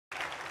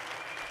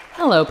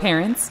Hello,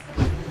 parents.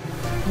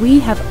 We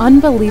have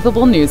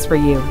unbelievable news for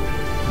you.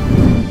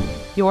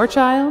 Your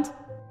child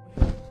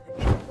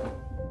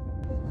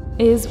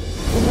is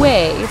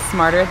way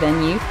smarter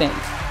than you think.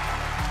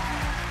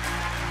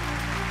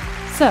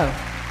 So,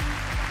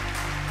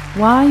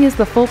 why is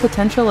the full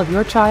potential of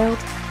your child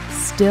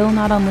still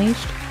not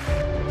unleashed?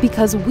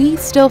 Because we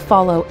still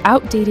follow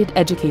outdated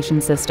education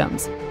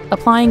systems,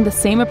 applying the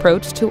same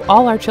approach to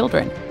all our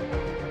children.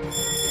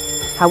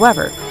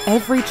 However,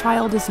 every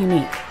child is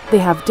unique. They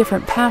have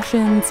different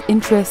passions,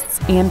 interests,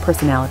 and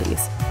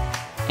personalities.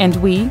 And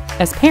we,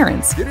 as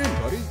parents,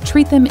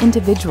 treat them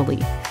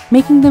individually,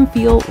 making them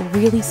feel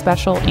really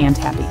special and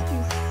happy.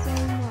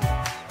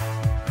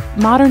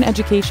 Modern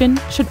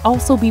education should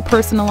also be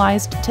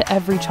personalized to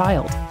every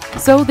child,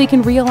 so they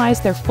can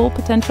realize their full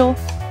potential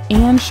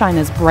and shine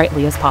as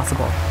brightly as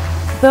possible.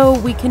 Though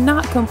we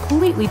cannot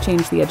completely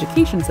change the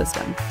education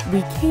system,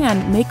 we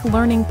can make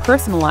learning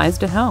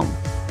personalized at home.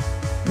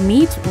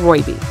 Meet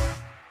Roybi.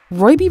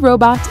 Roybi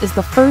Robot is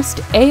the first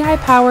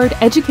AI-powered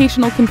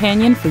educational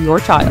companion for your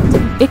child.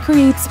 It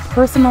creates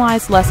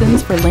personalized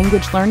lessons for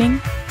language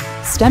learning,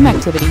 STEM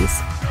activities,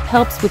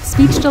 helps with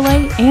speech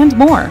delay, and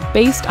more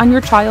based on your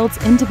child's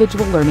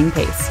individual learning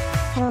pace.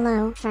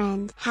 Hello,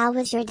 friend. How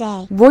was your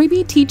day?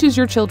 Roybi teaches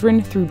your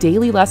children through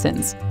daily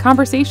lessons,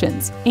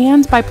 conversations,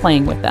 and by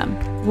playing with them.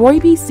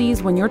 Roybi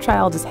sees when your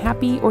child is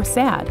happy or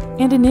sad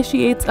and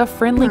initiates a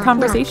friendly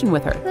conversation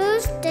with her.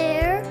 Who's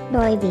there?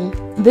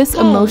 Roybi. This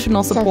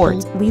emotional support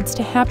leads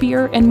to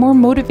happier and more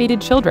motivated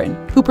children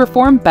who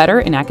perform better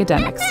in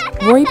academics.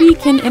 Roybi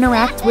can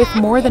interact with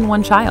more than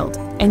one child,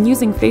 and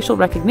using facial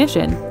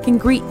recognition can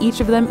greet each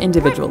of them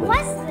individually.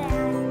 What was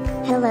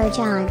that? Hello,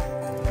 John.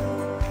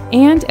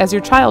 And as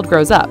your child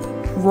grows up,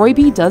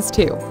 Roybi does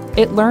too.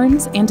 It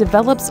learns and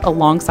develops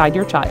alongside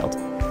your child.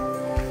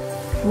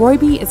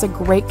 Roybi is a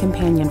great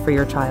companion for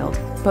your child,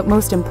 but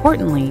most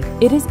importantly,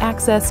 it is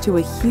access to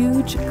a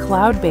huge,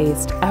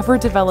 cloud-based,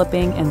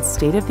 ever-developing, and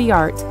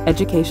state-of-the-art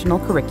educational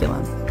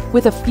curriculum.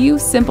 With a few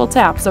simple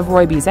taps of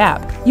Roybi's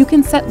app, you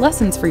can set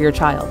lessons for your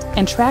child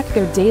and track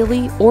their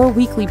daily or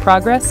weekly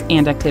progress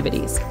and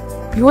activities.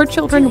 Your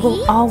children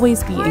will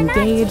always be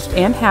engaged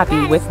and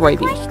happy with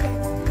Roybi.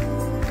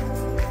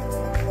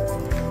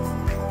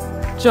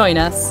 Join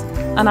us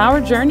on our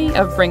journey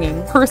of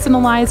bringing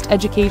personalized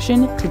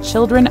education to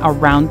children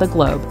around the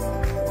globe.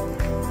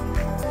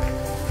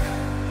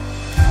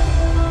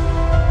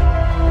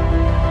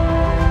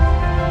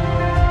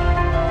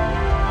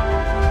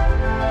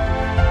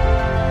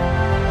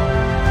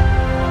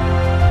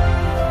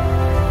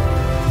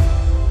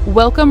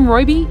 Welcome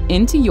Roybi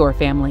into your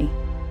family.